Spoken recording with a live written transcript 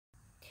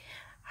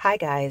Hi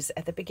guys,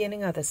 at the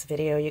beginning of this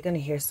video, you're going to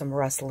hear some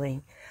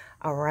rustling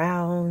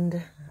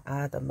around.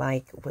 The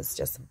mic was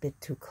just a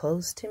bit too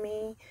close to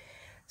me,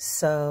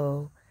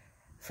 so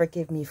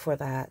forgive me for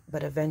that,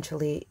 but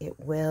eventually it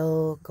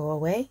will go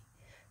away.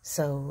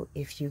 So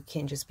if you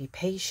can just be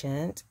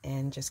patient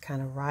and just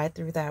kind of ride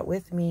through that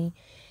with me,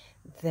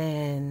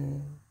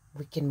 then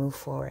we can move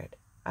forward.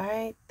 All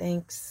right,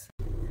 thanks.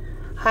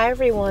 Hi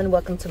everyone,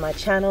 welcome to my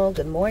channel.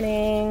 Good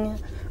morning.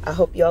 I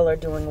hope y'all are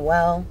doing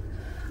well.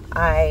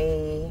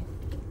 I'm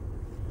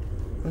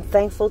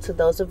thankful to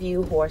those of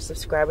you who are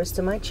subscribers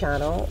to my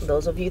channel.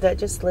 Those of you that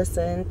just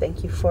listen,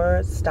 thank you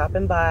for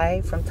stopping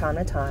by from time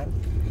to time.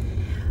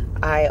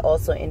 I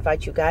also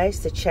invite you guys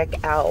to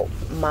check out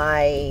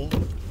my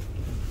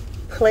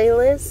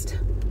playlist.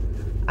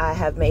 I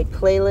have made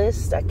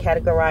playlists. I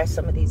categorize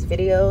some of these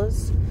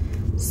videos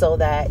so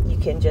that you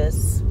can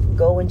just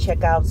go and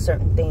check out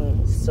certain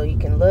things. So you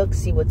can look,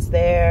 see what's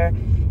there,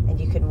 and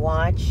you can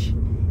watch.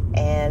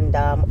 And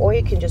or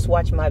you can just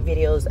watch my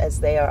videos as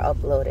they are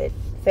uploaded.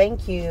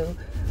 Thank you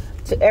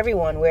to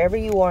everyone wherever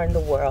you are in the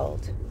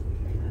world.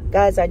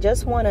 Guys, I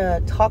just want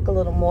to talk a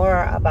little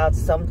more about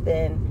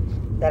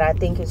something that I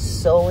think is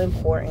so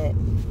important.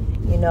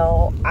 You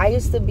know, I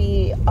used to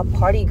be a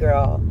party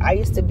girl. I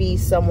used to be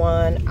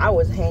someone, I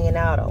was hanging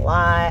out a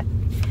lot.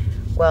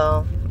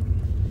 Well,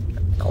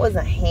 I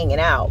wasn't hanging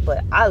out,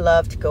 but I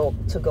loved to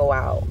go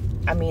out.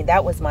 I mean,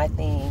 that was my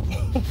thing.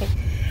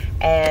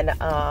 And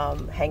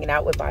hanging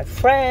out with my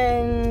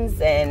friends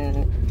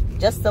and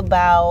just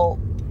about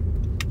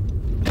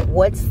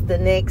what's the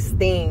next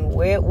thing,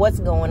 what's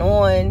going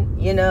on,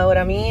 you know what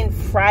I mean?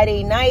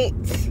 Friday night,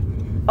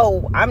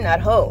 oh, I'm not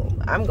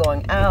home, I'm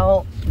going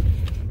out.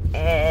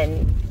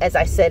 And as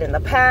I said in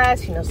the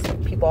past, you know,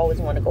 some people always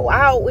want to go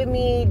out with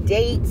me,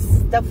 dates,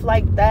 stuff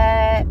like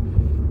that.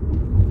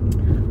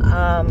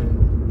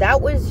 That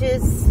was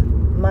just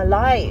my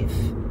life.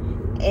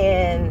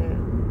 And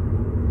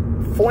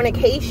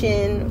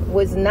fornication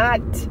was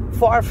not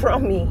far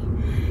from me.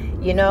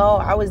 You know,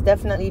 I was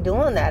definitely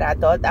doing that. I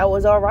thought that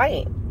was all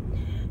right.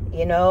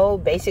 You know,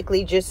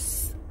 basically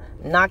just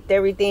knocked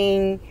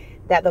everything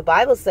that the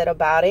Bible said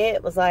about it.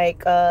 It was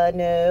like,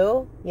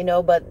 no, you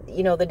know, but,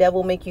 you know, the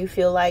devil make you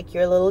feel like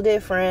you're a little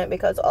different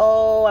because,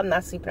 oh, I'm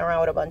not sleeping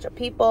around with a bunch of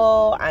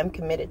people. I'm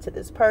committed to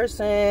this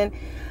person.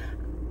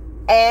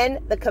 And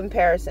the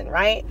comparison,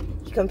 right?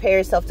 You compare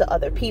yourself to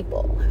other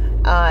people.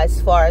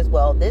 As far as,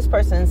 well, this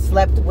person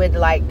slept with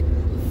like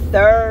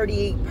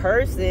 30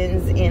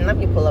 persons in, let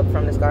me pull up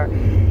from this car.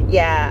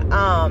 Yeah,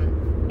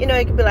 you know,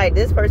 it could be like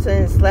this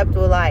person slept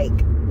with like,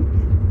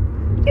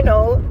 you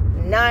know,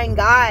 9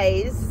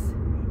 guys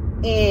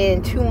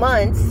in 2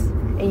 months,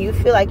 and you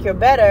feel like you're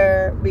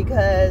better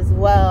because,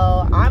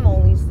 well, I'm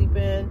only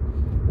sleeping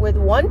with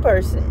one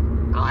person.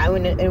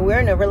 And we're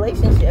in a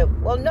relationship.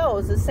 Well, no,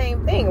 it's the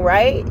same thing,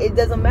 right? It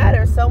doesn't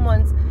matter.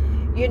 Someone's,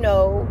 you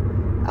know,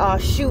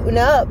 shooting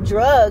up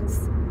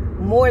drugs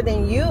more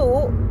than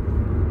you.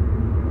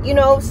 You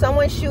know,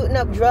 someone's shooting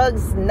up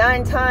drugs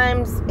 9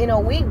 times in a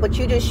week, but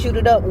you just shoot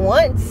it up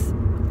once.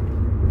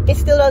 It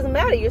still doesn't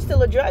matter. You're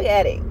still a drug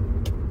addict.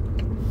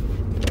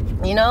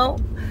 You know?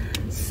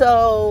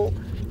 So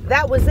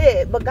that was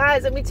it. But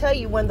guys, let me tell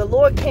you, when the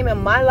Lord came in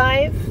my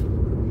life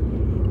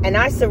and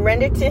I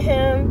surrendered to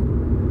Him,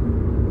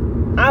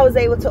 I was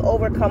able to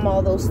overcome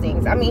all those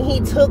things. I mean, He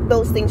took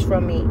those things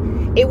from me.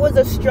 It was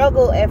a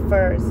struggle at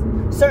first.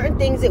 Certain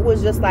things, it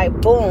was just like,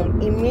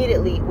 boom,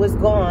 immediately was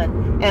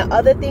gone. And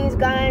other things,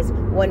 guys,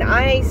 when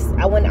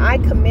I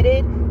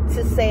committed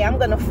to say, I'm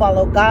going to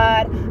follow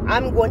God,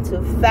 I'm going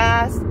to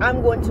fast,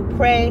 I'm going to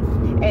pray.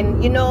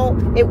 And, you know,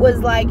 it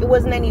was like, it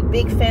wasn't any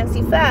big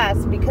fancy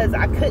fast because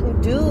I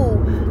couldn't do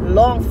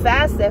long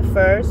fasts at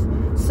first.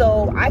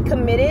 So I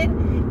committed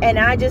and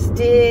I just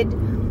did,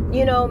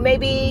 you know,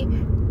 maybe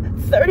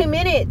 30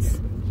 minutes.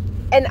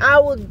 And I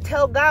will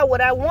tell God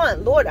what I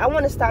want. Lord, I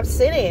want to stop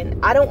sinning.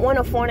 I don't want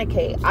to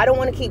fornicate. I don't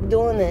want to keep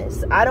doing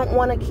this. I don't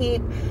want to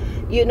keep,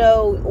 you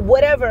know,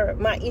 whatever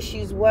my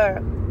issues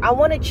were. I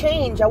want to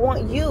change. I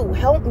want you.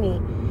 Help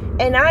me.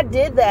 And I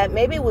did that.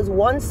 Maybe it was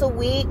once a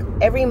week,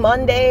 every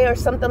Monday or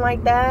something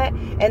like that.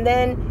 And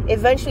then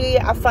eventually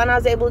I found I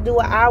was able to do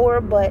an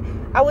hour, but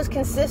I was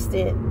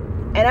consistent.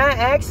 And I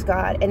asked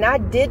God, and I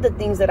did the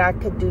things that I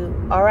could do,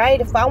 all right?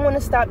 If I want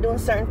to stop doing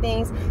certain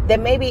things,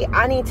 then maybe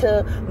I need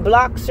to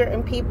block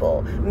certain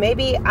people.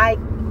 Maybe I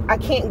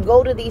can't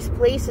go to these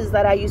places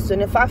that I used to.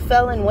 And if I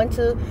fell and went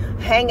to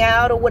hang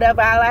out or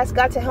whatever, I'll ask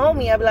God to help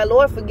me. I'll be like,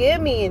 Lord,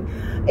 forgive me.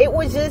 And it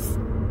was just,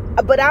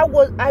 but I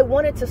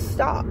wanted to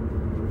stop.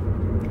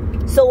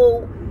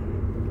 So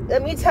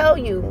let me tell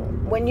you,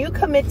 when you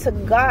commit to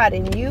God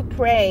and you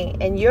pray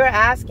and you're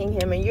asking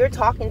Him and you're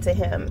talking to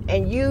Him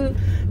and you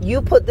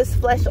put this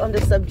flesh under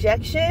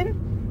subjection,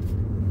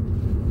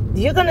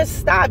 you're going to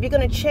stop. You're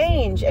going to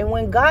change. And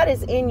when God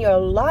is in your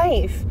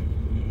life,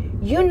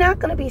 you're not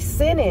going to be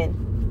sinning.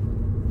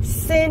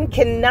 Sin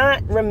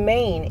cannot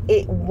remain.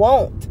 It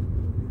won't.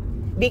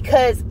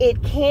 Because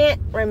it can't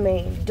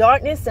remain.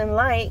 Darkness and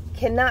light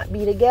cannot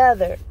be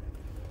together.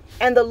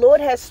 And the Lord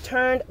has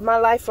turned my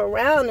life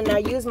around, and I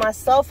use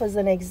myself as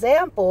an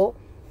example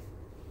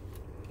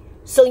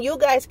so you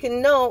guys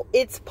can know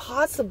it's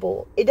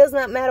possible. It does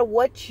not matter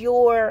what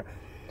your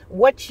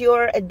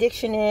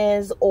addiction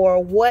is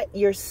or what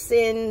your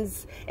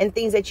sins and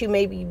things that you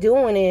may be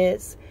doing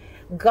is.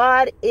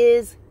 God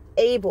is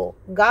able.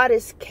 God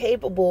is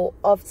capable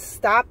of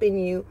stopping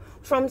you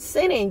from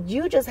sinning.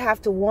 You just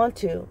have to want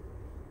to.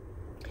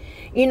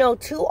 You know,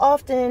 too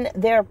often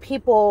there are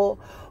people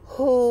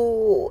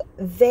who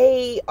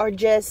they are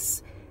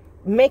just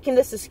making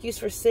this excuse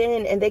for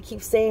sin, and they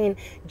keep saying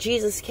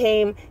Jesus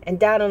came and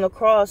died on the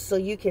cross so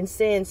you can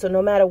sin, so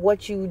no matter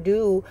what you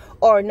do,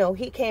 or no,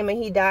 he came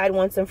and he died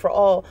once and for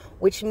all,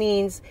 which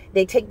means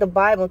they take the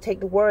Bible, take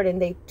the word,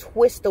 and they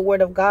twist the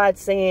word of God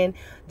saying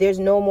there's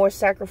no more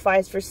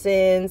sacrifice for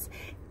sins,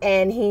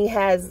 and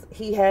his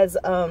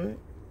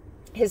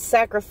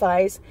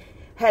sacrifice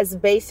has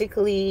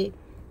basically,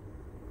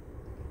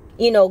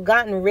 you know,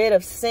 gotten rid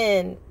of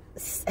sin,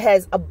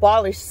 has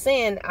abolished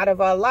sin out of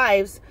our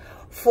lives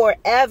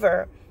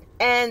forever.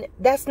 And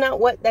that's not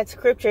what that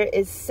scripture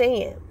is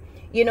saying.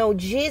 You know,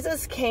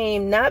 Jesus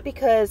came not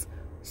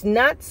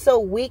so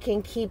we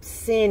can keep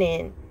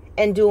sinning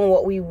and doing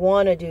what we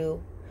want to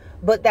do,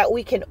 but that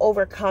we can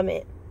overcome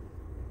it.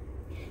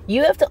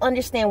 You have to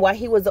understand why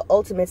he was the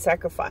ultimate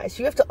sacrifice.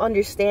 You have to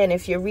understand,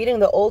 if you're reading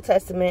the Old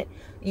Testament,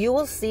 you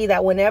will see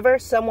that whenever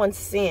someone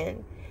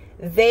sinned,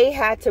 they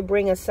had to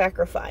bring a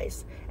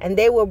sacrifice. And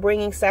they were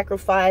bringing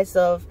sacrifice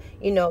of,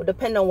 you know,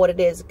 depending on what it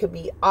is. It could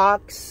be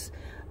ox,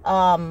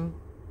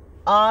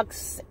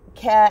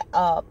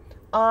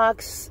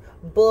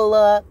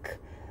 bullock,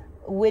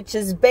 which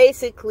is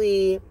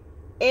basically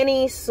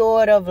any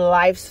sort of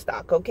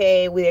livestock,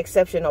 okay, with the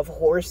exception of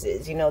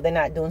horses. You know, they're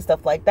not doing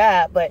stuff like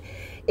that, but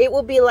it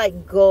will be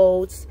like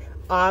goats,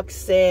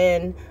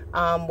 oxen,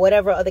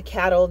 whatever other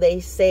cattle they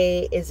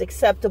say is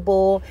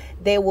acceptable.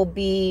 There will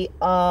be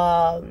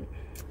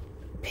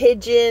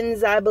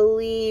pigeons, I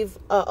believe,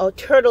 or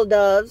turtle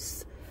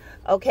doves,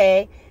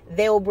 okay.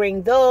 They will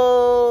bring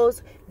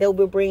those. They'll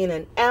be bringing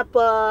an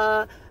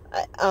ephah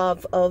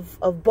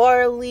of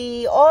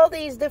barley, all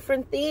these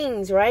different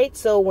things, right?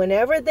 So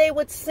whenever they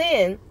would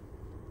sin,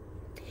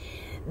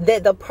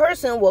 the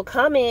person will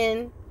come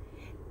in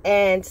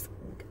and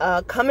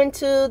come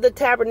into the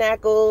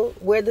tabernacle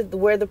where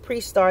the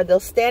priests are. They'll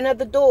stand at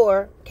the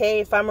door, okay,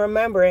 if I'm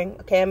remembering,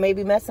 okay, I may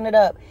be messing it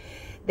up.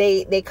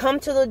 They come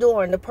to the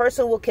door, and the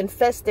person will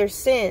confess their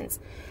sins,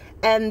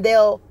 and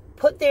they'll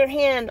put their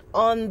hand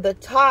on the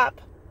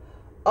top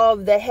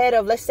of the head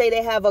of, let's say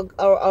they have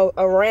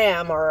a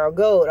ram or a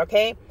goat,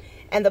 okay,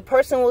 and the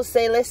person will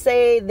say, let's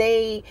say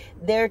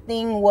their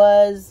thing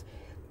was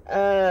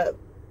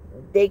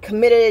they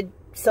committed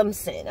some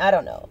sin, I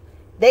don't know.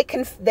 They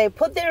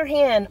put their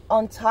hand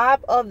on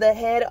top of the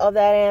head of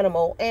that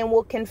animal and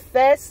will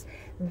confess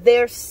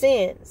their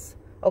sins,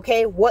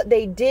 okay, what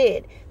they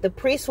did. The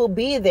priest will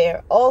be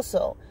there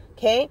also,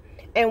 okay.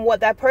 And what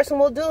that person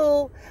will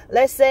do,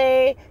 let's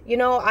say, you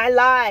know, I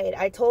lied.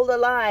 I told a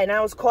lie and I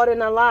was caught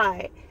in a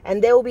lie.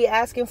 And they will be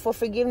asking for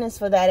forgiveness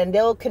for that. And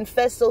they'll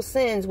confess those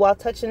sins while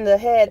touching the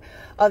head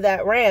of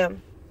that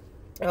ram.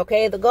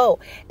 Okay, the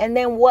goat. And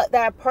then what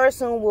that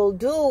person will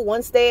do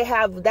once they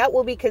have, that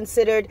will be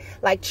considered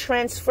like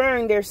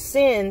transferring their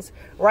sins,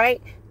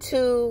 right,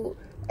 to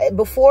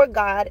before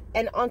God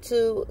and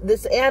onto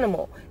this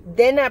animal.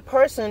 Then that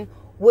person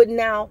would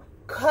now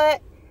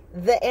cut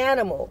the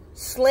animal,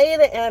 slay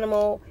the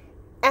animal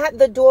at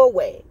the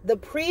doorway. The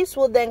priest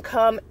will then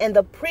come, and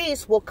the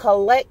priest will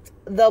collect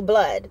the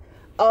blood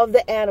of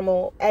the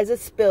animal as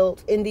it's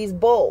spilled in these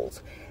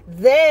bowls.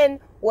 Then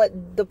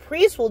what the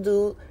priest will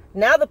do,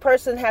 now the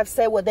person have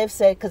said what they've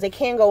said, because they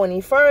can't go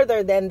any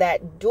further than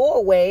that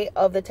doorway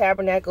of the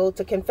tabernacle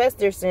to confess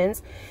their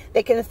sins.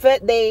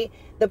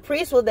 The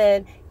priest will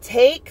then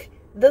take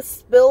the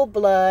spilled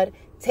blood,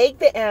 take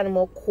the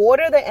animal,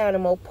 quarter the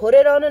animal, put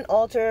it on an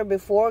altar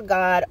before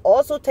God.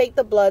 Also take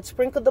the blood,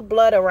 sprinkle the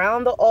blood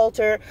around the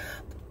altar,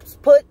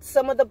 put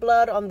some of the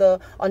blood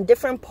on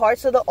different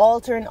parts of the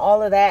altar and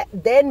all of that.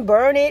 Then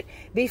burn it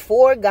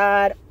before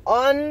God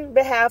on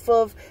behalf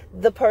of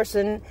the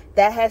person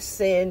that has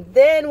sinned.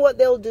 Then what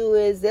they'll do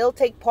is they'll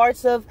take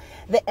parts of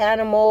the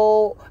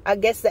animal, I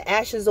guess the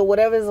ashes or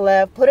whatever is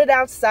left, put it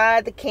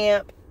outside the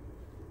camp.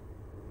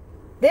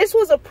 This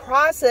was a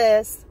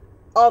process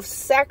of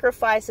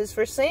sacrifices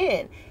for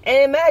sin.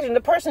 And imagine the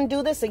person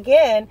do this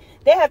again,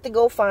 they have to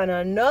go find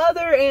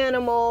another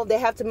animal. They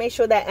have to make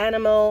sure that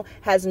animal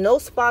has no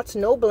spots,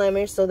 no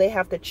blemish. So they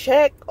have to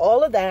check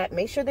all of that,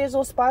 make sure there's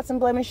no spots and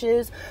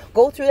blemishes,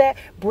 go through that,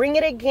 bring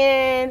it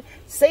again,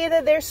 say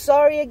that they're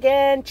sorry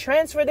again,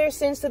 transfer their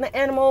sins to the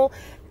animal,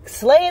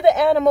 slay the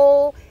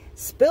animal,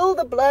 spill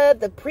the blood,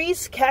 the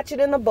priest catch it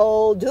in the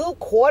bowl,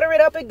 quarter it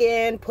up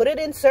again, put it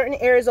in certain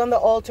areas on the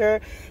altar,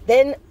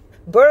 then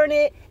burn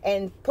it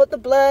and put the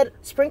blood,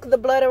 sprinkle the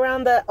blood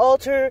around the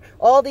altar,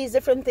 all these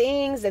different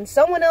things. And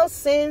someone else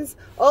sins,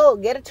 oh,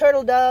 get a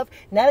turtle dove.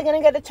 Now they're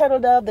going to get a turtle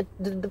dove.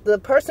 The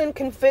person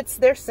confess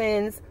their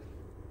sins.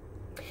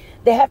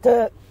 They have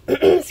to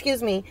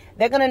excuse me,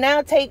 they're going to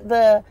now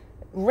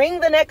wring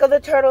the neck of the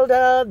turtle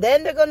dove.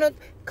 Then they're going to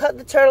cut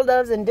the turtle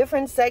doves in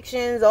different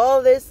sections.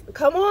 All this.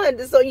 Come on.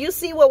 So you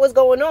see what was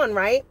going on,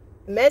 right?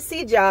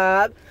 Messy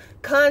job.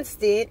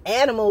 Constant.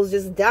 Animals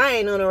just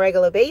dying on a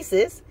regular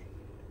basis.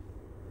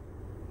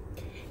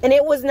 And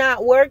it was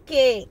not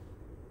working.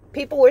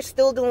 People were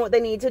still doing what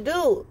they need to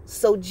do.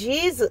 So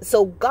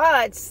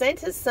God sent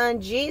his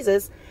son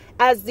Jesus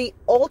as the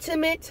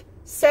ultimate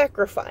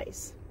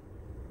sacrifice.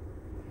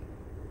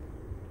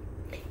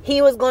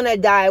 He was going to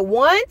die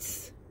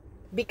once,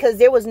 because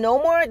there's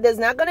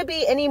not going to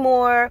be any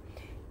more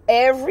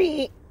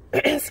every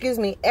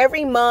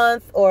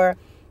month, or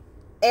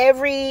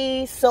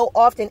every so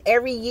often,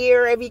 every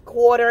year, every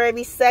quarter,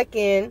 every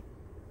second,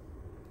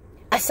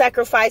 a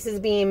sacrifice is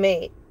being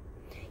made.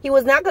 He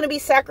was not going to be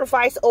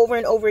sacrificed over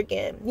and over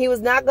again. He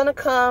was not going to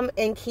come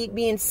and keep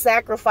being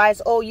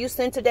sacrificed. Oh, you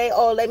sinned today.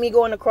 Oh, let me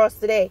go on the cross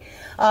today.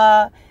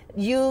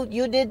 You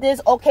did this.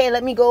 Okay,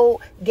 let me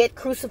go get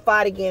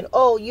crucified again.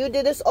 Oh, you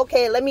did this.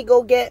 Okay, let me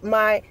go get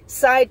my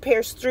side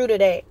pierced through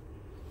today.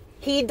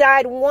 He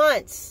died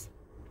once.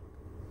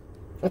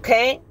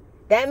 Okay?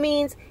 That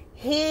means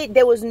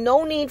there was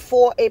no need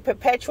for a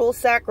perpetual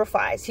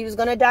sacrifice. He was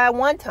going to die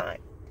one time.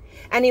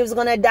 And he was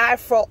going to die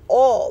for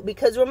all.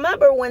 Because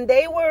remember, when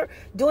they were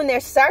doing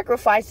their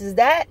sacrifices,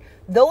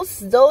 those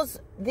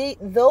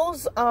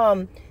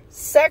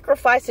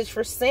sacrifices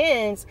for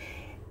sins,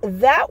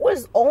 that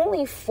was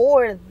only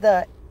for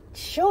the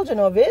children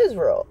of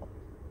Israel.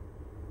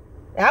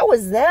 That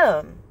was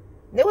them.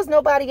 There was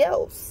nobody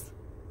else.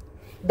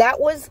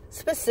 That was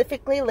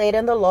specifically laid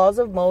in the laws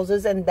of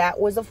Moses, and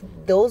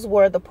those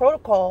were the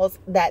protocols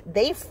that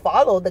they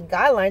followed, the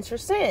guidelines for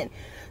sin.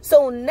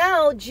 So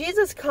now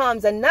Jesus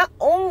comes, and not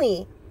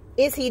only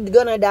is he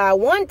going to die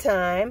one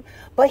time,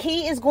 but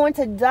he is going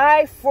to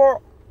die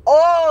for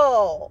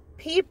all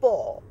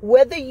people.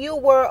 Whether you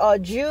were a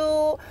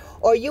Jew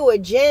or you a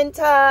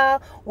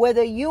Gentile,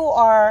 whether you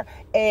are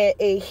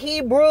a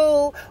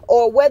Hebrew,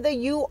 or whether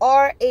you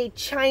are a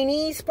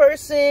Chinese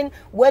person,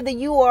 whether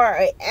you are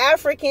an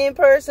African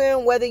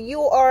person, whether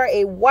you are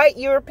a white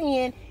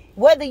European,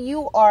 whether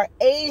you are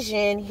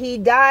Asian, he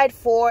died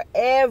for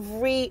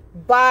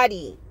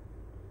everybody.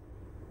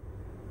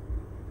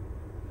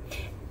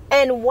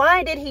 And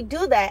why did he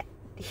do that?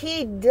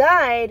 He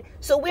died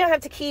so we don't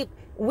have to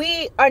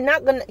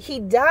he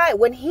died.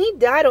 When he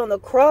died on the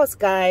cross,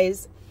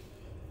 guys,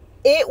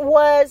 it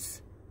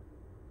was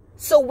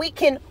so we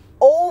can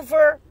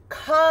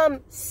overcome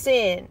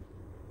sin.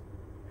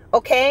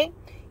 Okay?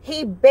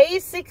 He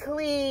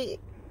basically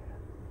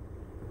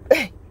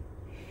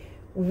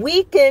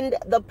weakened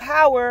the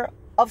power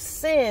of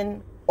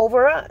sin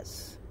over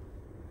us.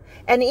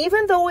 And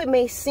even though it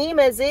may seem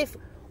as if,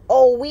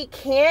 oh, we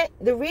can't,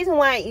 the reason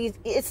why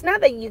it's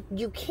not that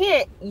you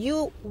can't,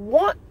 you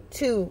want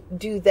to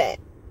do that.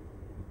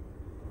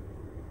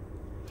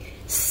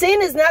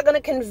 Sin is not going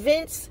to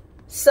convince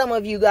some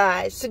of you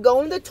guys to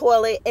go in the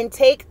toilet and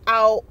take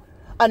out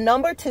a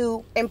number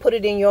 2 and put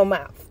it in your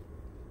mouth.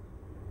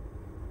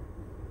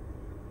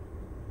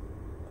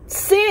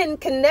 Sin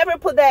can never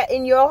put that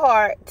in your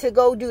heart to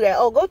go do that.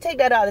 Oh, go take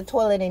that out of the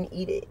toilet and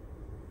eat it.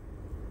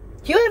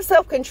 You have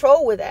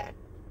self-control with that.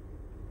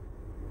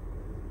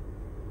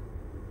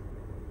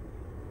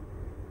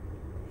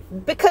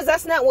 Because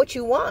that's not what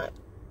you want.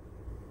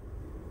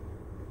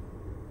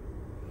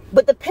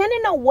 But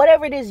depending on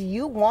whatever it is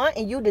you want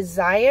and you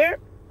desire,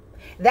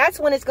 that's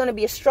when it's going to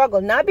be a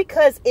struggle. Not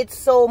because it's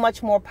so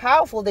much more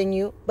powerful than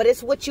you, but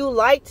it's what you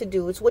like to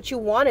do. It's what you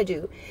want to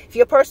do. If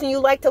you're a person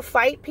you like to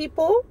fight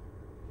people,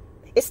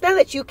 it's not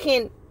that you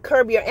can't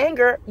curb your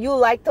anger. You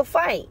like to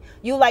fight.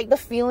 You like the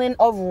feeling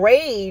of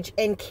rage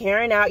and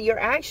carrying out your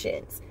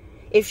actions.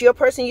 If you're a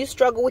person you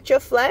struggle with your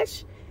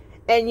flesh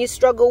and you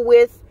struggle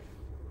with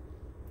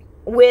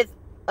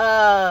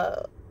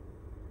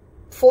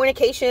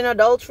fornication,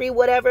 adultery,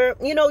 whatever,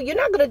 you're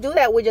not going to do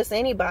that with just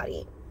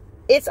anybody.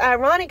 It's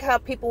ironic how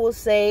people will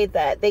say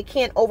that they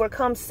can't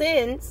overcome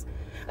sins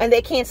and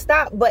they can't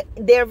stop, but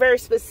they're very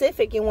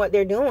specific in what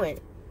they're doing.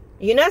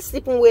 You're not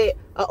sleeping with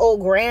an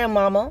old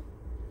grandmama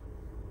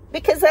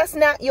because that's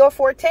not your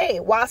forte.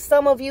 While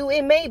some of you,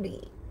 it may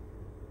be.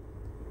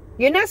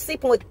 You're not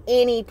sleeping with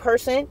any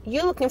person.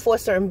 You're looking for a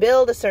certain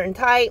build, a certain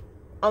type.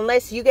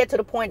 Unless you get to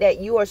the point that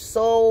you are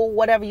so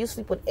whatever, you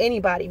sleep with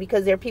anybody,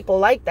 because there are people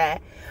like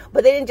that.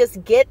 But they didn't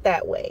just get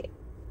that way.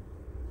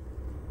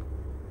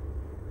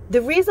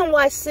 The reason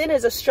why sin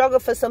is a struggle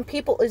for some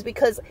people is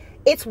because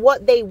it's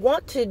what they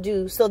want to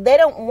do. So they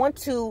don't want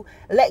to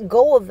let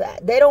go of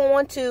that. They don't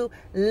want to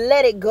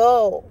let it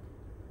go.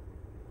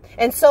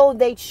 And so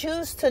they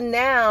choose to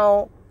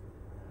now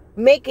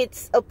make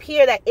it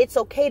appear that it's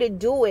okay to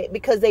do it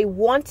because they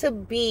want to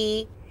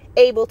be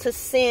able to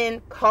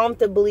sin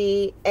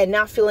comfortably and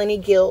not feel any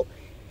guilt.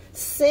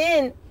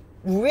 Sin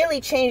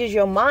really changes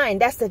your mind.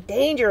 That's the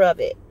danger of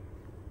it.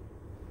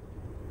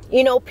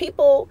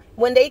 People,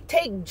 when they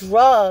take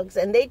drugs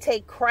and they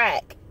take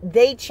crack,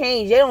 they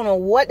change. They don't know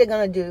what they're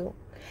going to do.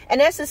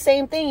 And that's the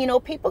same thing. You know,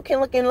 people can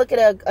look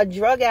at a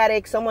drug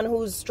addict, someone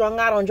who's strung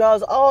out on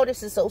drugs. Oh,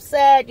 this is so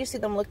sad. You see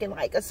them looking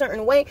like a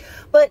certain way.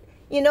 But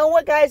you know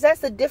what, guys?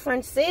 That's a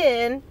different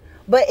sin,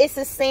 but it's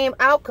the same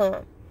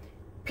outcome.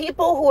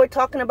 People who are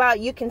talking about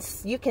you can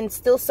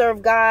still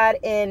serve God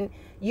and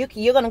you're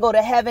going to go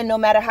to heaven no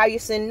matter how you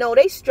sin. No,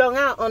 they strung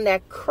out on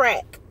that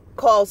crack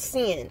called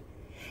sin.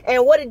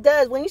 And what it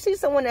does, when you see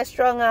someone that's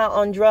strung out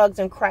on drugs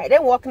and crack,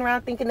 they're walking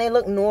around thinking they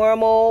look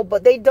normal,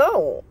 but they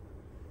don't.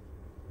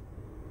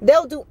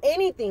 They'll do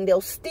anything.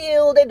 They'll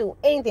steal. They do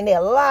anything.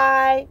 They'll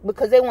lie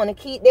because they want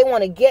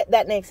to get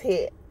that next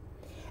hit.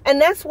 And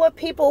that's what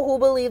people who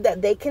believe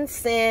that they can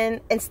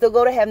sin and still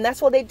go to heaven,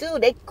 that's what they do.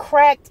 They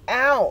cracked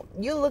out.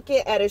 You're looking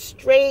at a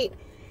straight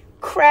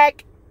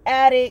crack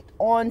addict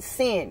on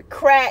sin.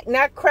 Crack,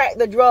 not crack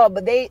the drug,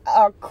 but they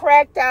are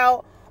cracked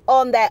out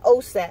on that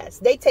OSAS.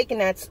 They taking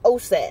that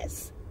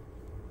OSAS.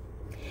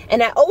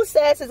 And that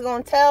OSAS is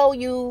going to tell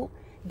you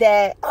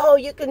that, oh,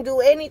 you can do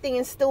anything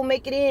and still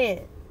make it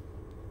in.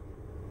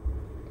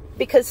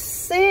 Because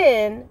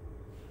sin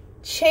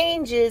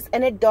changes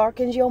and it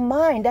darkens your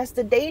mind. That's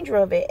the danger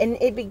of it. And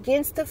it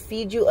begins to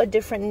feed you a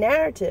different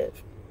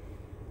narrative.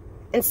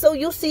 And so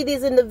you'll see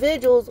these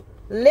individuals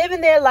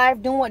living their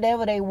life, doing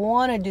whatever they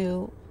want to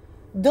do,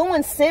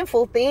 doing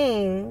sinful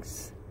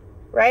things,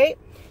 right?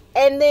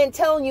 And then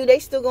telling you they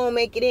still gonna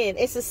make it in.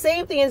 It's the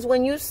same thing as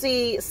when you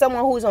see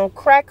someone who's on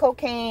crack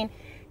cocaine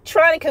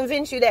trying to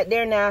convince you that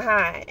they're not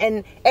high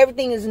and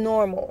everything is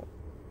normal.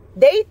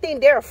 They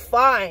think they're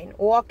fine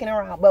walking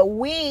around. But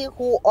we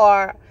who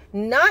are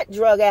not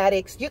drug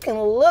addicts, you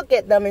can look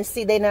at them and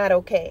see they're not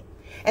okay.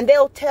 And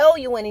they'll tell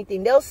you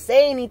anything. They'll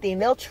say anything.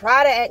 They'll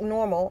try to act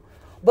normal.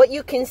 But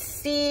you can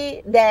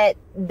see that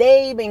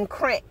they've been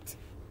cranked.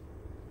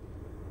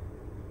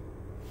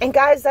 And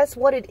guys, that's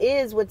what it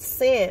is with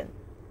sin.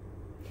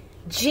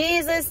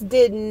 Jesus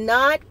did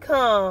not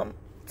come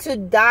to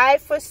die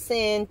for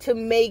sin to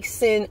make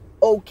sin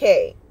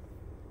okay.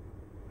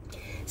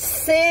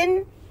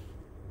 Sin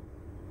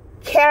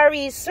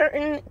carries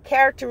certain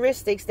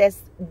characteristics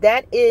that's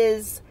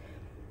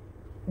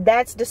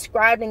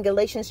described in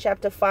Galatians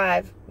chapter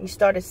 5. You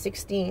start at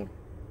 16.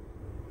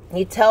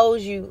 He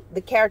tells you the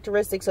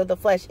characteristics of the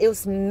flesh. It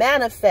was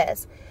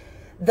manifest.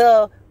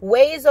 The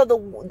ways of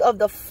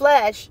the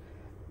flesh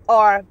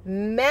are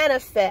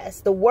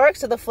manifest. The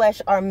works of the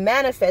flesh are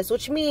manifest,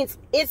 which means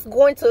it's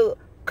going to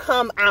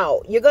come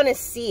out. You're going to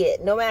see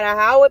it. No matter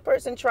how a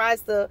person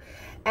tries to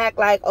act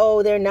like,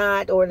 oh, they're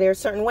not, or they're a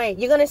certain way,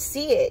 you're going to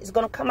see it. It's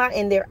going to come out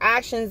in their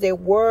actions, their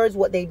words,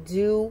 what they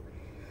do.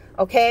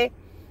 Okay?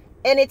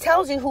 And it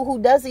tells you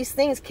who does these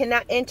things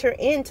cannot enter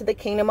into the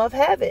kingdom of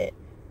heaven.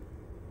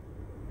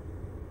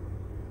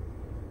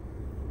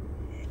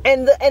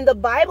 And the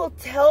Bible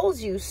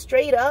tells you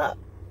straight up,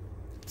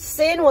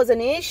 sin was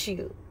an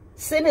issue.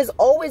 Sin is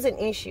always an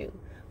issue.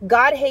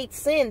 God hates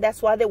sin.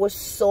 That's why there was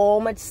so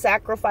much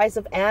sacrifice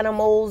of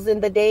animals in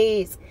the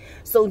days.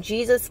 So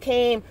Jesus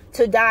came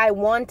to die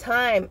one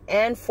time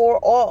and for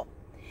all.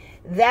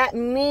 That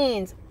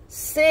means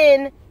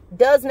sin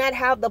does not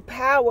have the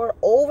power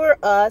over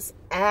us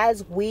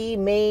as we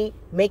may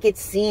make it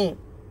seem.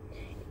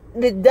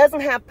 It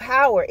doesn't have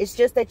power. It's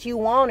just that you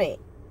want it.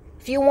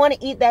 If you want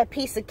to eat that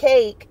piece of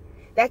cake,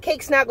 that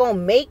cake's not going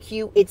to make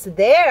you. It's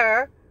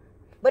there.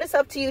 But it's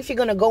up to you if you're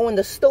going to go in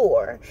the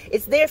store.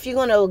 It's there if you're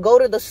going to go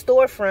to the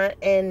storefront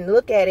and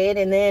look at it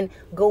and then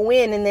go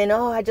in and then,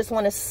 oh, I just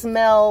want to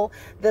smell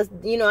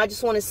I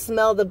just want to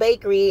smell the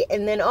bakery.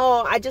 And then,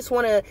 oh, I just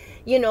want to,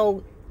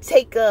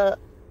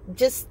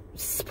 just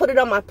put it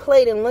on my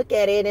plate and look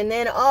at it. And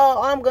then, oh,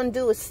 all I'm going to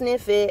do is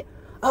sniff it.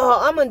 Oh,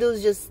 all I'm going to do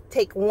is just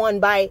take one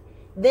bite.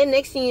 Then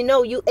next thing you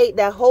know, you ate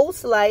that whole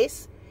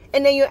slice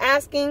and then you're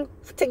asking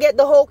to get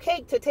the whole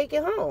cake to take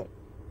it home.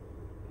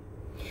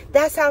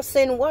 That's how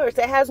sin works.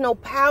 It has no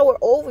power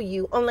over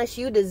you unless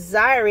you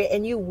desire it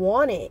and you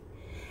want it.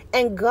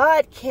 And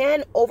God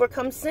can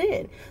overcome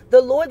sin.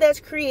 The Lord that's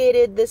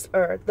created this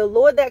earth, the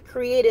Lord that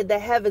created the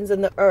heavens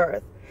and the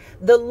earth,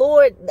 the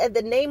Lord, at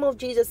the name of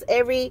Jesus,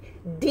 every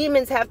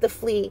demons have to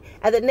flee.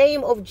 At the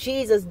name of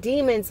Jesus,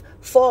 demons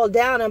fall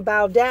down and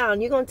bow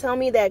down. You're going to tell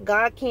me that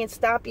God can't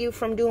stop you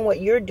from doing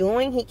what you're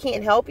doing? He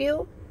can't help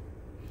you?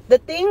 The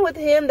thing with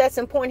him that's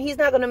important, he's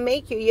not going to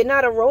make you. You're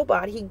not a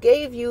robot. He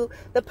gave you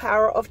the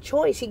power of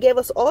choice. He gave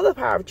us all the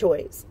power of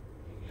choice.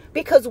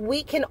 Because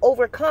we can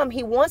overcome.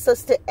 He wants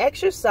us to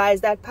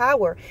exercise that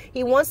power.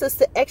 He wants us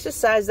to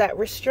exercise that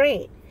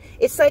restraint.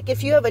 It's like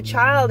if you have a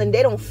child and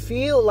they don't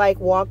feel like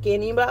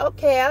walking, you're like,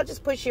 okay, I'll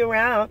just push you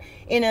around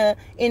in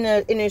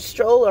a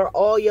stroller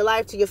all your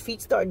life till your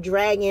feet start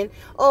dragging.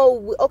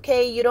 Oh,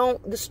 okay,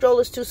 the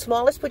stroller's too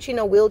small. Let's put you in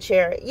a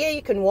wheelchair. Yeah,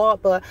 you can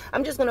walk, but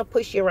I'm just gonna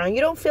push you around.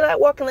 You don't feel like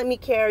walking, let me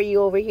carry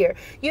you over here.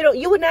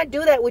 You would not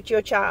do that with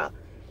your child.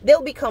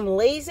 They'll become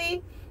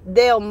lazy.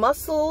 Their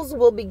muscles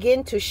will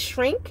begin to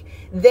shrink.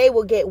 They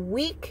will get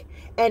weak.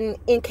 And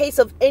in case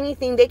of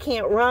anything, they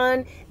can't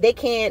run. They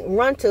can't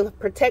run to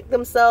protect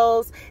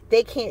themselves.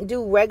 They can't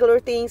do regular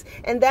things.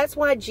 And that's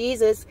why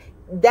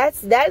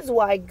that is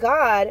why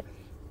God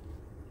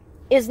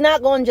is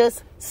not going to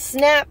just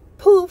snap,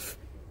 poof,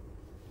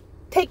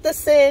 take the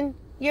sin,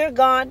 you're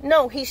gone.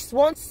 No, he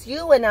wants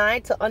you and I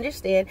to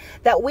understand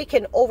that we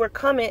can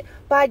overcome it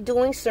by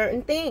doing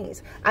certain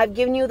things. I've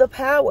given you the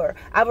power.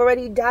 I've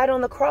already died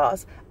on the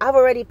cross. I've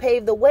already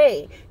paved the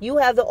way. You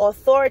have the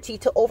authority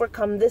to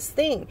overcome this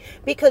thing,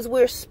 because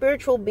we're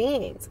spiritual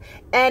beings.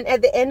 And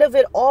at the end of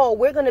it all,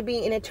 we're going to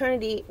be in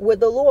eternity with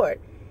the Lord.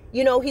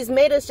 You know, he's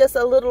made us just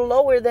a little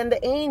lower than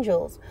the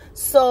angels.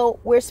 So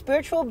we're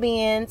spiritual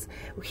beings.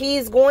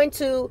 We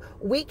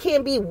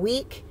can't be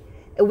weak.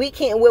 We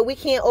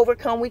can't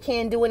overcome. We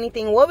can't do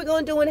anything. What are we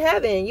going to do in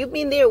heaven? You've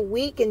been there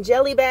weak and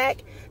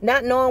jellyback,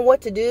 not knowing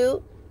what to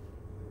do.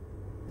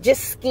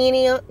 Just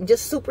skinny,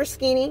 just super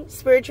skinny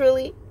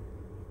spiritually.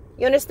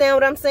 You understand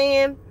what I'm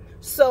saying?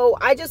 So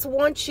I just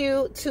want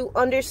you to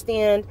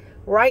understand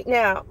right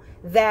now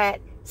that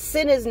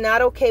sin is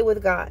not okay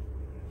with God.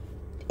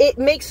 It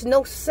makes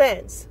no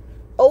sense.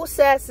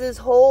 OSAS's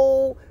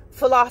whole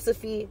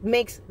philosophy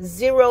makes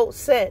zero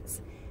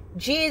sense.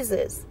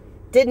 Jesus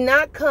did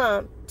not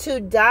come to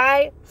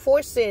die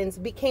for sins,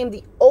 became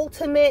the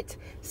ultimate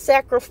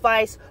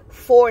sacrifice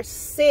for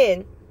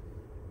sin,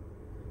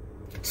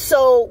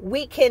 so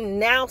we can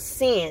now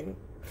sin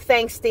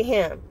thanks to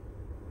him.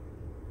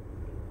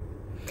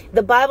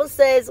 The Bible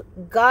says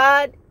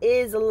God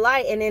is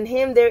light, and in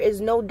him there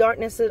is no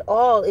darkness at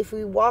all. If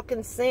we walk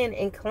in sin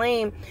and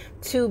claim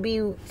to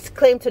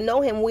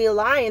know him, we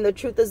lie, and the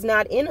truth is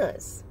not in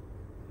us.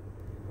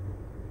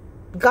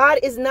 God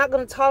is not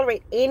going to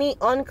tolerate any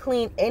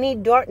unclean, any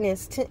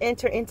darkness to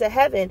enter into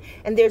heaven.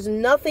 And there's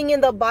nothing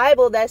in the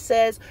Bible that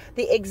says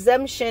the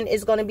exemption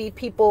is going to be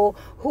people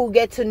who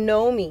get to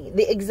know me.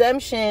 The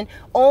exemption,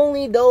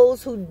 only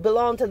those who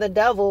belong to the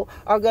devil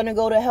are going to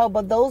go to hell.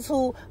 But those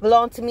who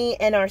belong to me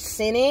and are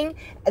sinning,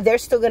 they're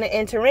still going to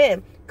enter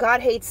in.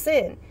 God hates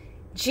sin.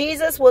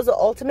 Jesus was the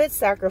ultimate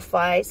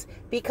sacrifice,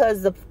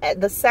 because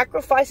the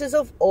sacrifices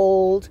of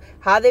old,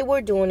 how they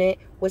were doing it,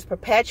 was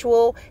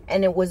perpetual,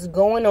 and it was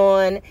going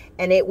on,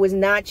 and it was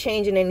not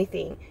changing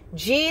anything.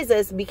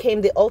 Jesus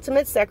became the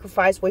ultimate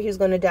sacrifice, where he was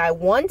going to die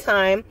one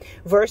time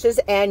versus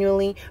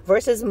annually,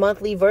 versus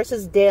monthly,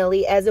 versus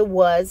daily, as it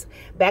was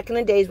back in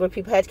the days where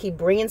people had to keep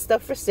bringing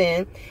stuff for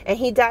sin. And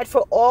he died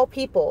for all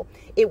people.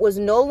 It was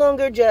no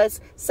longer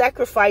just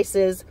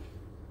sacrifices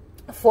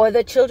for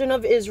the children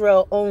of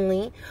Israel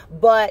only,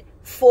 but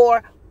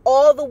for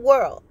all the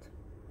world.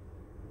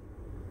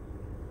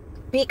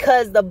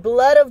 Because the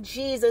blood of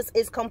Jesus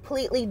is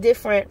completely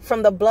different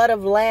from the blood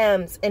of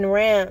lambs and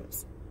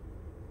rams.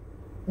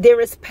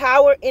 There is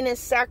power in his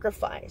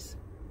sacrifice.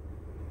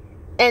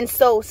 And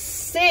so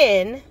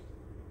sin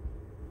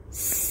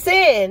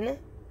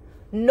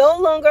no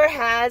longer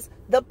has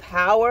the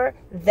power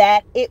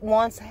that it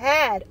once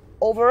had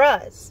over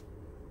us.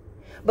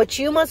 But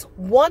you must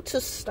want to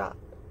stop.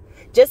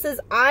 Just as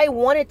I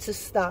wanted to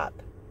stop.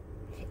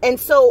 And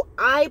so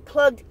I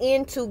plugged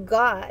into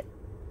God.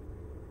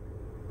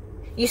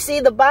 You see,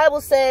 the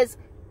Bible says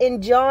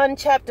in John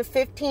chapter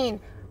 15,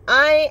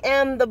 I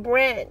am the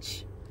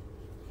branch.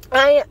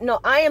 I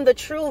am the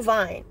true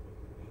vine,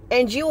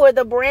 and you are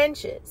the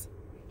branches.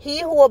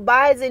 He who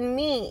abides in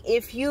me,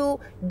 if you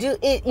do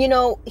it,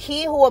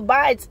 he who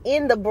abides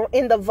in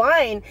the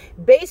vine,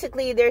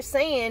 basically they're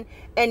saying,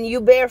 and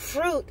you bear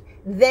fruit,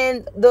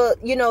 then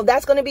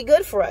that's going to be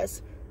good for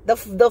us.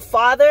 The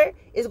Father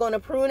is going to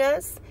prune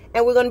us,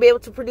 and we're going to be able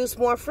to produce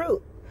more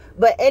fruit.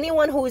 But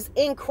anyone who is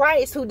in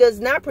Christ who does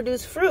not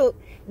produce fruit,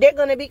 they're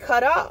going to be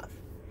cut off.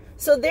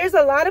 So there's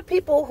a lot of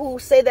people who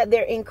say that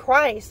they're in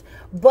Christ,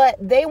 but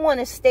they want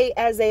to stay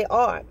as they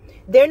are.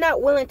 They're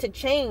not willing to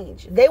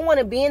change. They want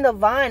to be in the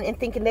vine and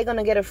thinking they're going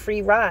to get a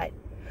free ride.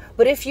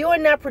 But if you are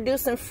not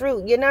producing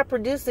fruit, you're not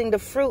producing the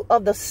fruit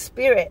of the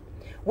Spirit,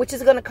 which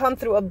is going to come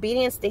through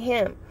obedience to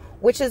him,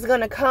 which is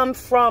going to come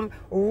from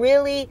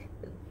really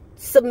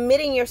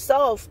submitting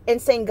yourself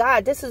and saying,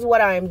 God, this is what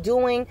I'm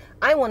doing.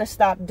 I want to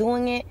stop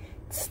doing it.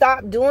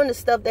 Stop doing the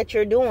stuff that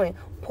you're doing.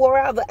 Pour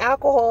out the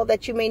alcohol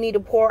that you may need to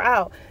pour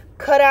out.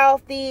 Cut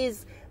out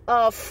these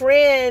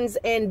friends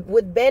and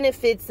with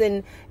benefits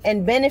and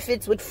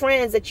benefits with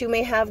friends that you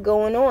may have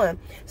going on.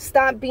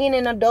 Stop being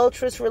in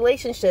adulterous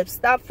relationships.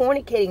 Stop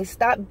fornicating.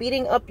 Stop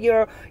beating up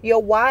your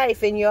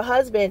wife and your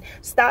husband.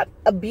 Stop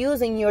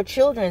abusing your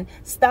children.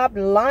 Stop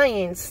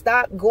lying.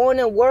 Stop going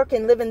to work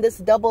and living this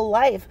double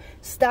life.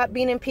 Stop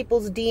being in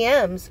people's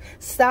DMs.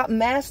 Stop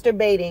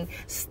masturbating.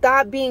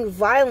 Stop being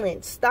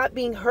violent. Stop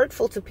being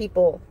hurtful to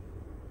people.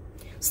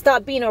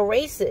 Stop being a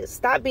racist.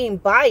 Stop being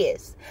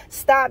biased.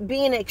 Stop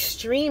being an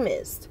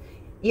extremist.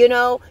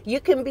 You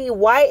can be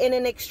white and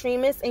an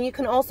extremist, and you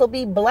can also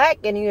be black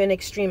and you're an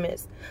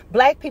extremist.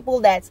 Black people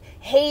that's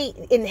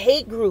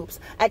hate groups,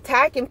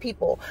 attacking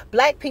people.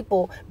 Black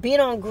people being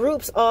on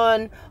groups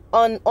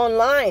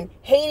online,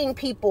 hating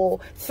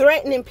people,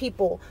 threatening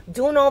people,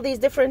 doing all these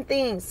different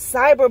things.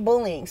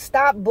 Cyberbullying.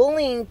 Stop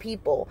bullying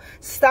people.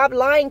 Stop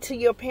lying to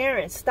your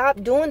parents.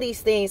 Stop doing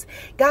these things.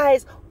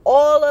 Guys,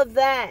 all of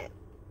that.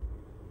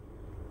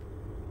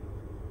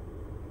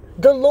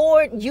 The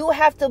Lord, you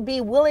have to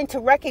be willing to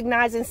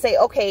recognize and say,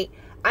 okay,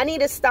 I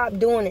need to stop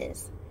doing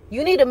this.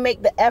 You need to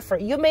make the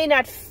effort. You may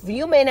not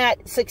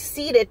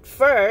succeed at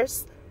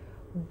first,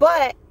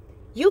 but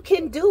you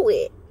can do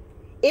it.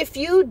 If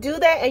you do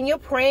that and you're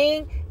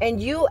praying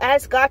and you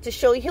ask God to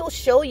show you, he'll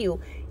show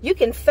you. You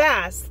can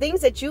fast.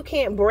 Things that you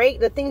can't break,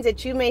 the things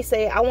that you may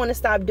say, I want to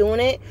stop doing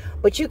it,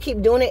 but you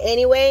keep doing it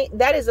anyway,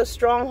 that is a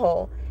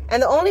stronghold.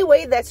 And the only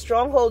way that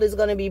stronghold is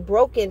going to be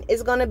broken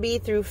is going to be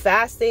through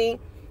fasting,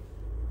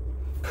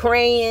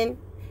 praying,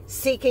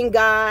 seeking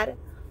God,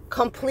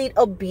 complete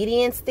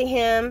obedience to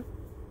him.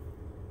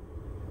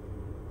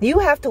 You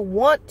have to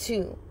want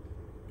to.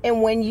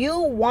 And when you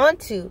want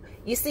to,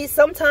 you see,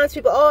 sometimes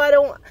people, I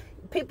don't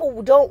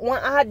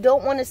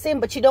want to sin,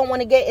 but you don't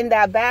want to get in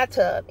that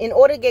bathtub. In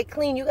order to get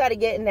clean, you got to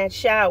get in that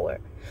shower.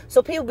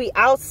 So people be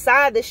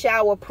outside the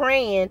shower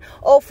praying,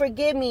 oh,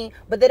 forgive me,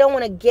 but they don't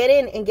want to get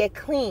in and get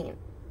clean.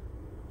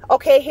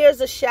 Okay,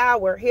 here's a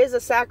shower. Here's a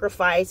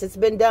sacrifice. It's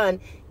been done.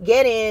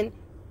 Get in,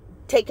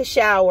 take a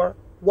shower,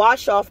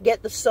 wash off,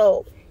 get the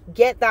soap,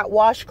 get that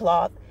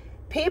washcloth.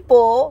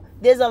 People,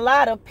 there's a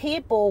lot of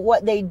people,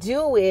 what they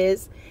do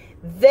is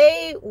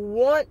they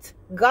want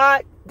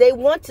God, they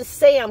want to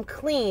say I'm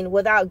clean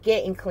without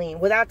getting clean,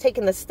 without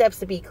taking the steps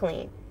to be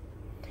clean.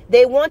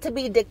 They want to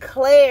be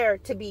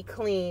declared to be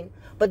clean,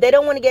 but they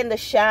don't want to get in the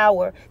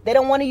shower. They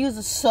don't want to use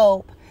a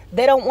soap.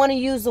 They don't want to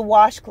use a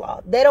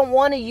washcloth. They don't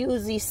want to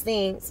use these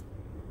things.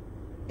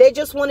 They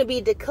just want to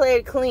be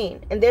declared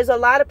clean. And there's a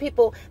lot of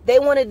people, they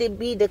wanted to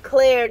be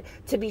declared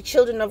to be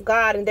children of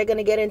God and they're going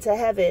to get into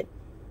heaven.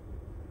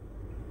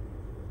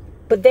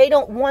 But they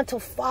don't want to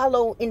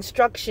follow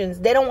instructions.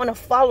 They don't want to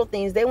follow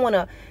things. They want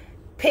to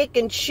pick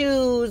and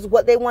choose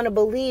what they want to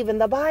believe in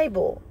the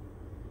Bible,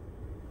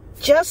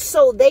 just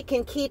so they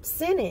can keep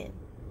sinning.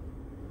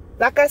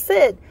 Like I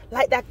said,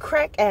 like that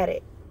crack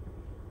addict.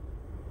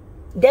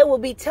 They will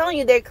be telling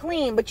you they're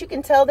clean, but you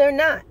can tell they're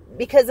not,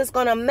 because it's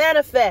going to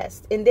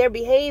manifest in their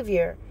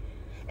behavior.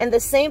 And the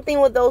same thing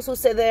with those who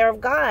say they're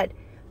of God.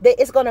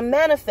 It's going to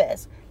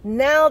manifest.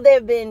 Now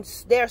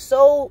they're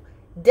so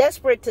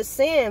desperate to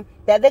sin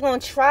that they're going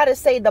to try to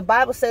say the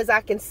Bible says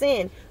I can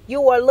sin.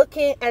 You are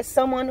looking at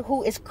someone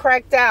who is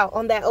cracked out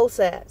on that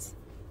OSAS.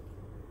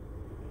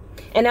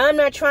 And I'm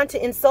not trying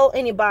to insult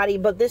anybody,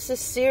 but this is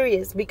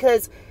serious,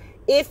 because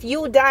if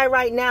you die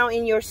right now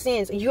in your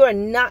sins, you are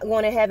not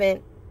going to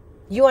heaven.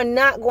 You are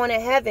not going to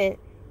heaven.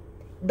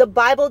 The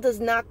Bible does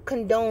not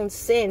condone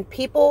sin.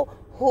 People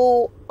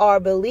who are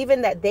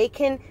believing that they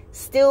can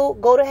still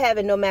go to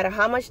heaven no matter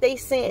how much they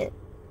sin,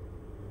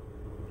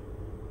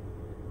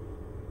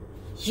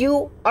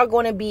 you are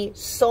going to be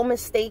so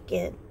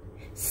mistaken.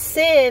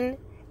 Sin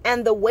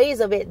and the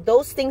ways of it,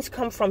 those things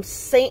come from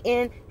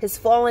Satan, his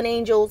fallen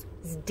angels,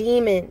 his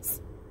demons.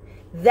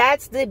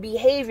 That's the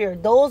behavior.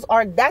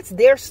 That's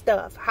their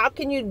stuff. How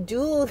can you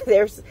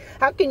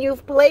how can you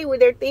play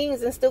with their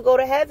things and still go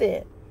to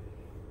heaven?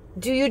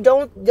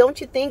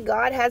 Don't you think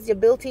God has the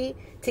ability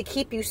to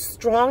keep you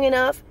strong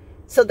enough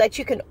so that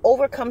you can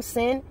overcome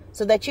sin,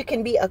 so that you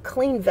can be a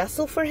clean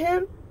vessel for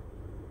him?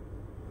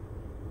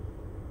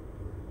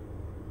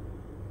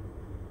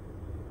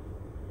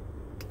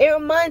 It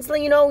reminds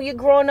me, you're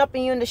growing up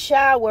and you're in the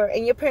shower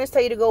and your parents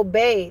tell you to go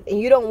bathe and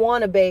you don't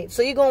want to bathe.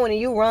 So you go in and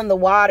you run the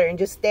water and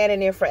just standing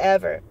there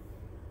forever.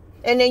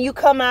 And then you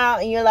come out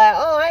and you're like,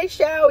 oh, I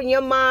showered. And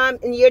your mom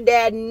and your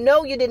dad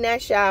know you did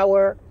not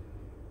shower,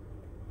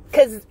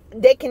 because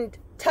they can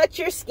touch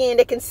your skin.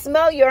 They can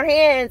smell your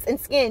hands and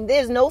skin.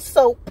 There's no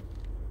soap.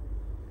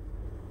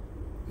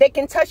 They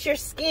can touch your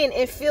skin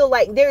and feel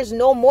like there's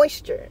no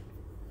moisture.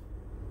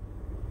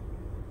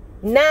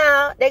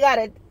 Now they got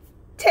to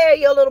tear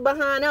your little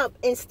behind up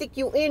and stick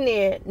you in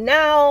there.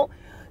 Now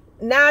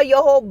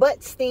your whole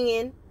butt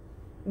stinging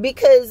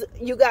because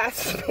you got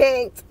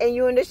spanked and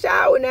you're in the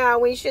shower now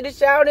when you should have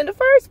showered in the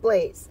first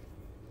place.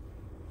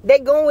 They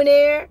go in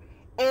there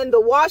and the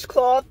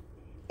washcloth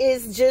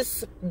is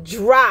just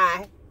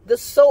dry. The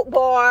soap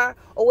bar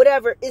or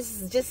whatever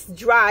is just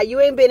dry.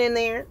 You ain't been in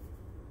there.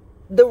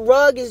 The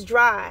rug is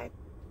dry.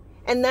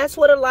 And that's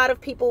what a lot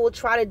of people will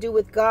try to do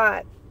with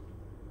God.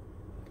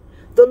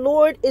 The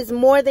Lord is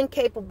more than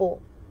capable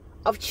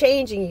of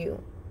changing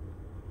you.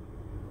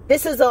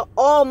 This is an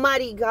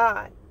almighty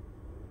God.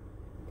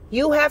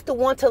 You have to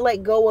want to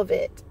let go of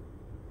it.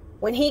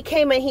 When he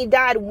came and he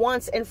died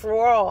once and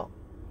for all,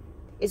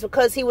 it's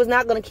because he was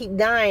not going to keep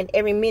dying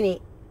every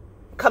minute,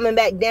 coming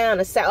back down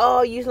and say,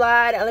 oh, you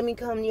lied, let me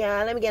get on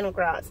the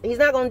cross. He's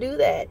not going to do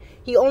that.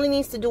 He only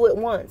needs to do it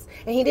once.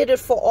 And he did it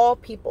for all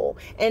people.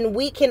 And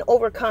we can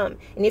overcome.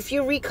 And if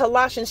you read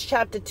Colossians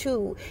chapter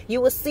 2,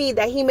 you will see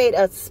that he made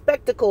a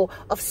spectacle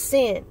of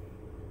sin.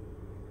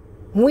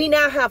 We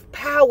now have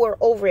power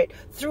over it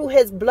through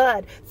his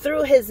blood,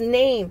 through his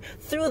name,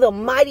 through the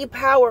mighty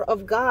power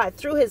of God,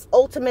 through his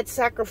ultimate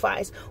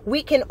sacrifice.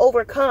 We can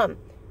overcome.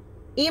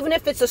 Even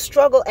if it's a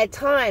struggle at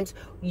times,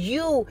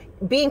 you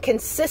being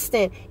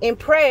consistent in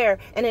prayer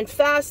and in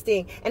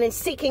fasting and in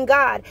seeking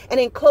God and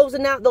in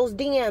closing out those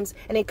DMs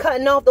and in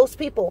cutting off those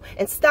people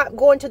and stop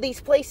going to these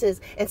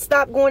places and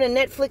stop going to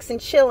Netflix and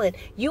chilling.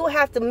 You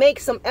have to make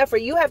some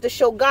effort. You have to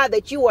show God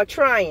that you are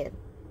trying.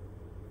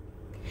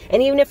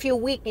 And even if you're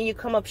weak and you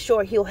come up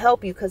short, he'll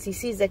help you because he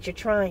sees that you're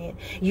trying.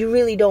 You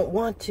really don't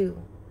want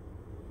to.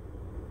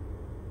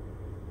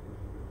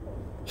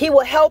 He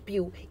will help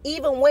you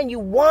even when you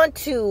want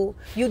to.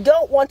 You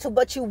don't want to,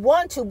 but you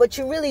want to, but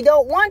you really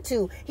don't want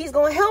to. He's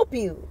going to help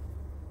you.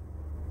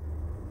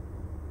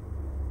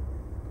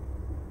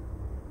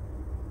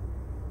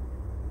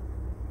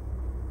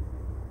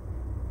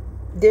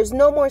 There's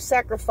no more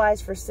sacrifice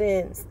for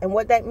sins. And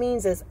what that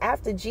means is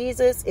after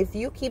Jesus, if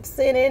you keep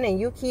sinning and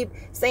you keep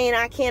saying,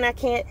 I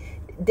can't,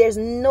 there's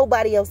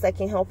nobody else that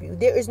can help you.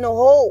 There is no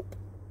hope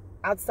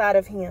outside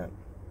of him.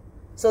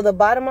 So the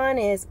bottom line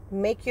is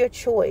make your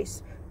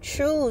choice.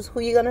 Choose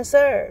who you're going to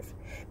serve,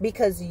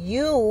 because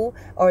you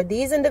or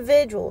these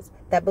individuals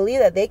that believe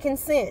that they can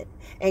sin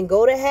and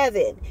go to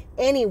heaven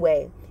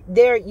anyway,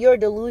 you're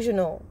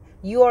delusional.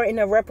 You are in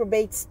a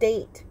reprobate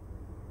state.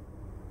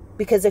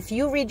 Because if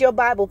you read your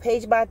Bible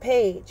page by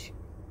page,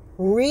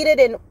 read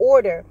it in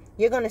order,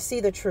 you're going to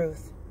see the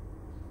truth.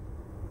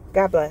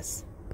 God bless.